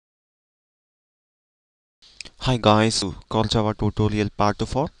Hi guys, Core Java tutorial part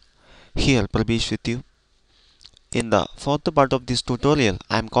 4. Here Prabesh with you. In the fourth part of this tutorial,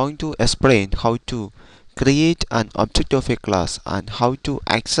 I am going to explain how to create an object of a class and how to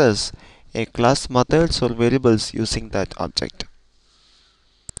access a class methods or variables using that object.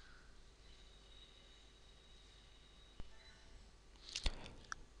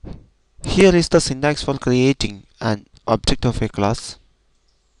 Here is the syntax for creating an object of a class.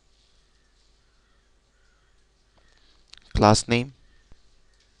 Class name,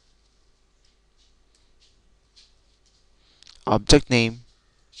 object name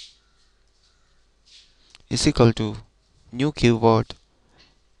is equal to new keyword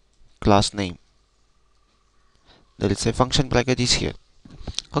class name. There is a function bracket is here.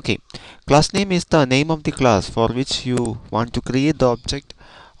 Okay, class name is the name of the class for which you want to create the object.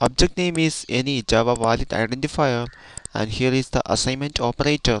 Object name is any Java valid identifier, and here is the assignment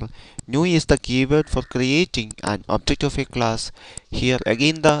operator. New is the keyword for creating an object of a class. Here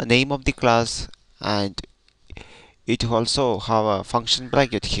again the name of the class, and it also have a function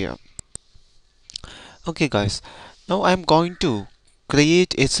bracket here. Okay guys, now I am going to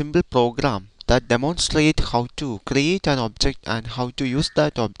create a simple program that demonstrate how to create an object and how to use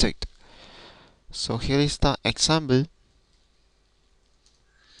that object. So here is the example.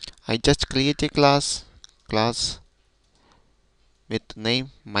 I just create a class with name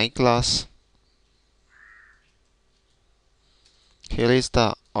my class. Here is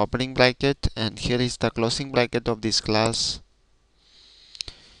the opening bracket and here is the closing bracket of this class.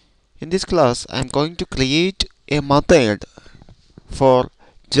 In this class I am going to create a method for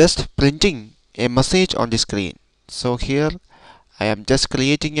just printing a message on the screen. So here I am just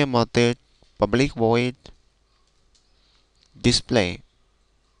creating a method public void display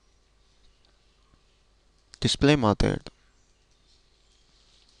method.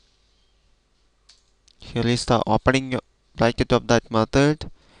 Here is the opening bracket of that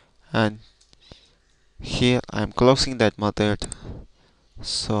method, and here I am closing that method.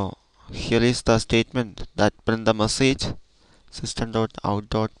 So here is the statement that print the message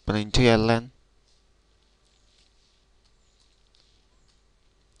system.out.println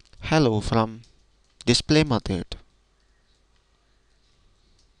hello from display method.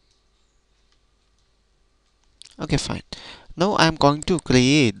 Okay, fine. Now I am going to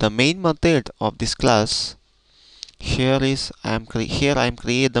create the main method of this class. Here I am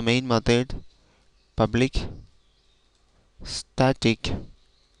create the main method public static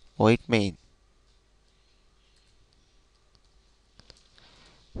void main.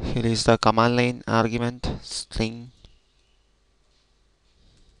 Here is the command line argument string.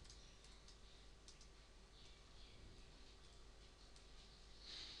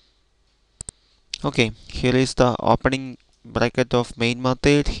 Okay, here is the opening bracket of main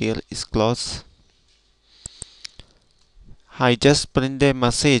method. Here is close. I just print a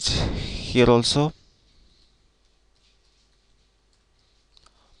message here also.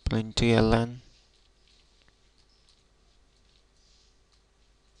 Println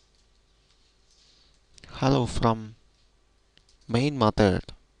hello from main method.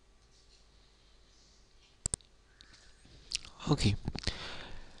 Okay,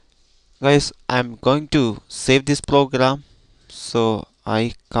 guys, I'm going to save this program. So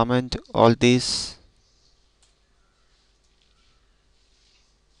I comment all this.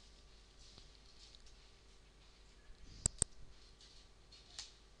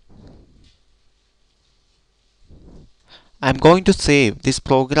 I'm going to save this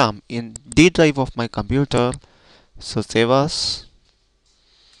program in D drive of my computer. So save as.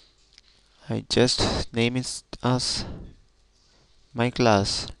 I just name it as my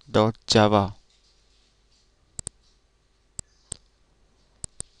class.java.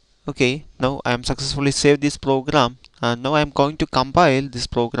 Okay, now I am successfully saved this program, and now I am going to compile this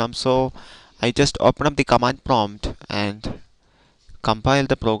program. So I just open up the command prompt and compile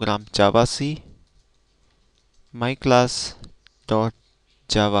the program javac my class.java.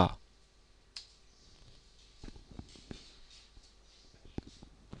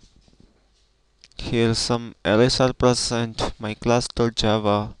 Here some errors are present. My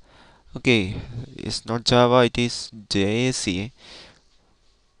class.java. Okay, it's not Java, it is JAC.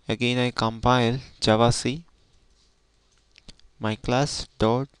 Again I compile javac my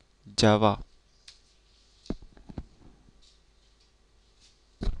class.java.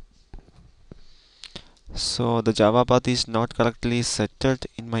 So the Java path is not correctly settled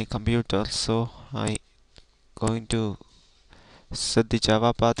in my computer, so I going to set the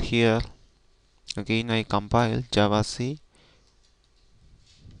Java path here. Again I compile javac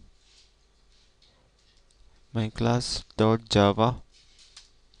my class.java.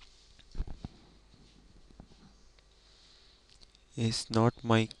 is not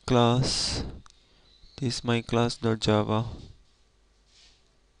my class. This is my class.java.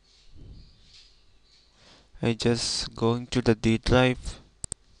 I just going to the D drive.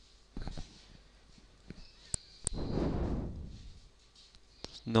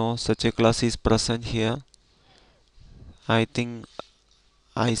 No such a class is present here. I think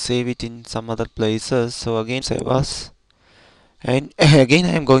I save it in some other places. So again save as, and again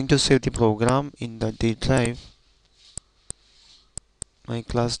I am going to save the program in the D drive, my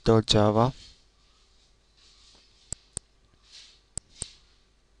class.java.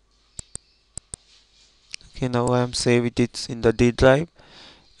 Okay, now I am saved it in the D drive.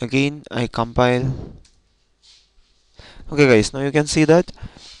 Again I compile. Okay guys, now you can see that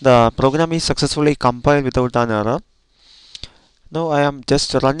the program is successfully compiled without an error. Now I am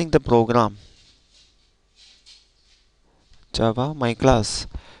just running the program. Java my class.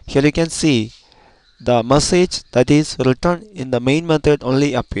 Here you can see the message that is written in the main method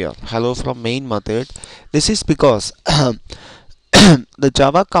only appear. Hello from main method. This is because the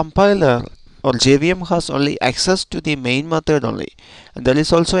Java compiler or JVM has only access to the main method only, and there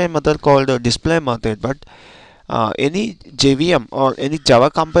is also a method called a display method, but any JVM or any Java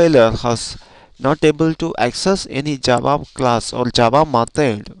compiler has not able to access any Java class or Java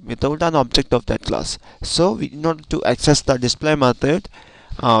method without an object of that class. So in order to access the display method,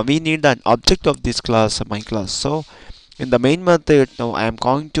 we need an object of this class, my class. So in the main method, now I am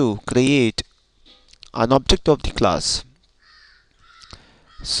going to create an object of the class.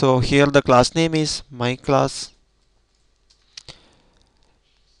 So here the class name is my class.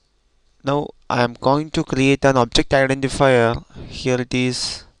 Now I am going to create an object identifier. Here it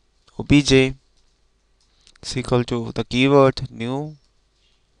is obj is equal to the keyword new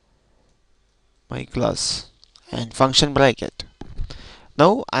my class and function bracket.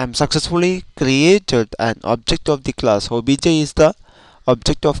 Now I am successfully created an object of the class. Obj is the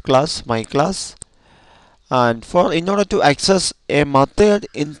object of class my class, and in order to access a method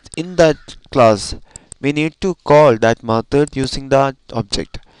in that class, we need to call that method using that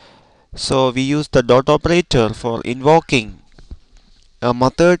object. So we use the dot operator for invoking a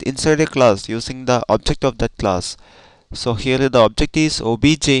method inside a class using the object of that class. So here the object is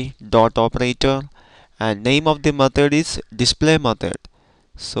obj dot operator and name of the method is display method.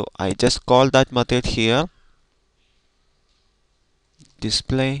 So I just call that method here,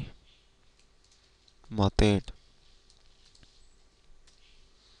 display method.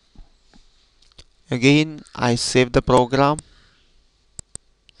 Again I save the program.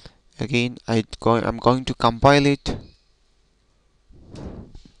 Again I'm going to compile it.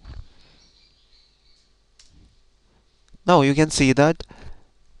 Now you can see that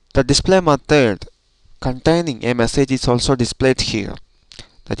the display method containing a message is also displayed here.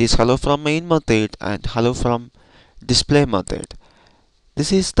 That is hello from main method and hello from display method.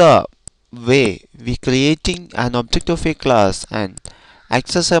 This is the way we creating an object of a class and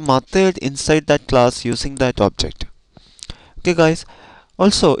access a method inside that class using that object. Okay guys,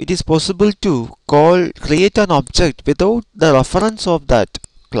 also it is possible to create an object without the reference of that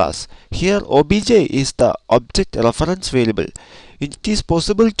class. Here obj is the object reference variable. It is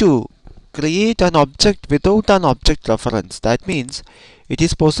possible to create an object without an object reference. That means it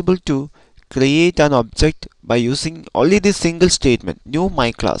is possible to create an object by using only this single statement new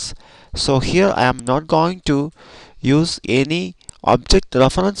my class. So here I am not going to use any object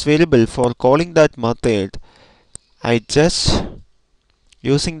reference variable for calling that method. I just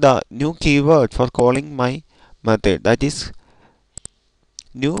using the new keyword for calling my method, that is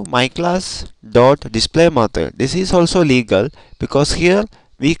new my class dot display method. This is also legal because here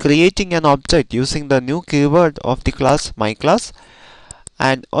we creating an object using the new keyword of the class my class,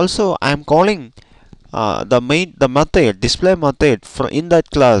 and also I am calling the method display method in that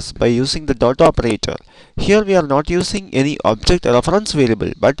class by using the dot operator. Here we are not using any object reference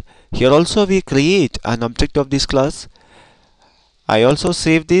variable, but here also we create an object of this class. I also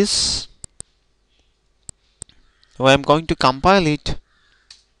save this. Now I am going to compile it.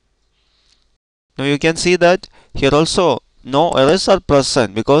 Now you can see that here also no errors are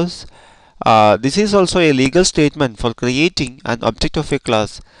present because this is also a legal statement for creating an object of a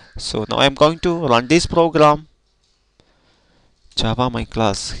class. So now I am going to run this program, Java my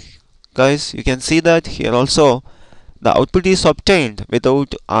class. Guys, you can see that here also the output is obtained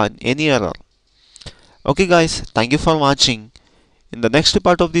without any error. Okay guys, thank you for watching. In the next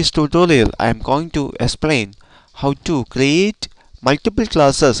part of this tutorial, I am going to explain how to create multiple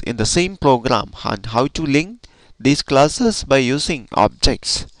classes in the same program and how to link these classes by using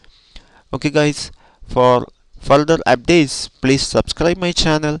objects. Okay guys, for further updates please subscribe my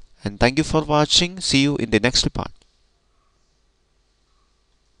channel, and thank you for watching. See you in the next part.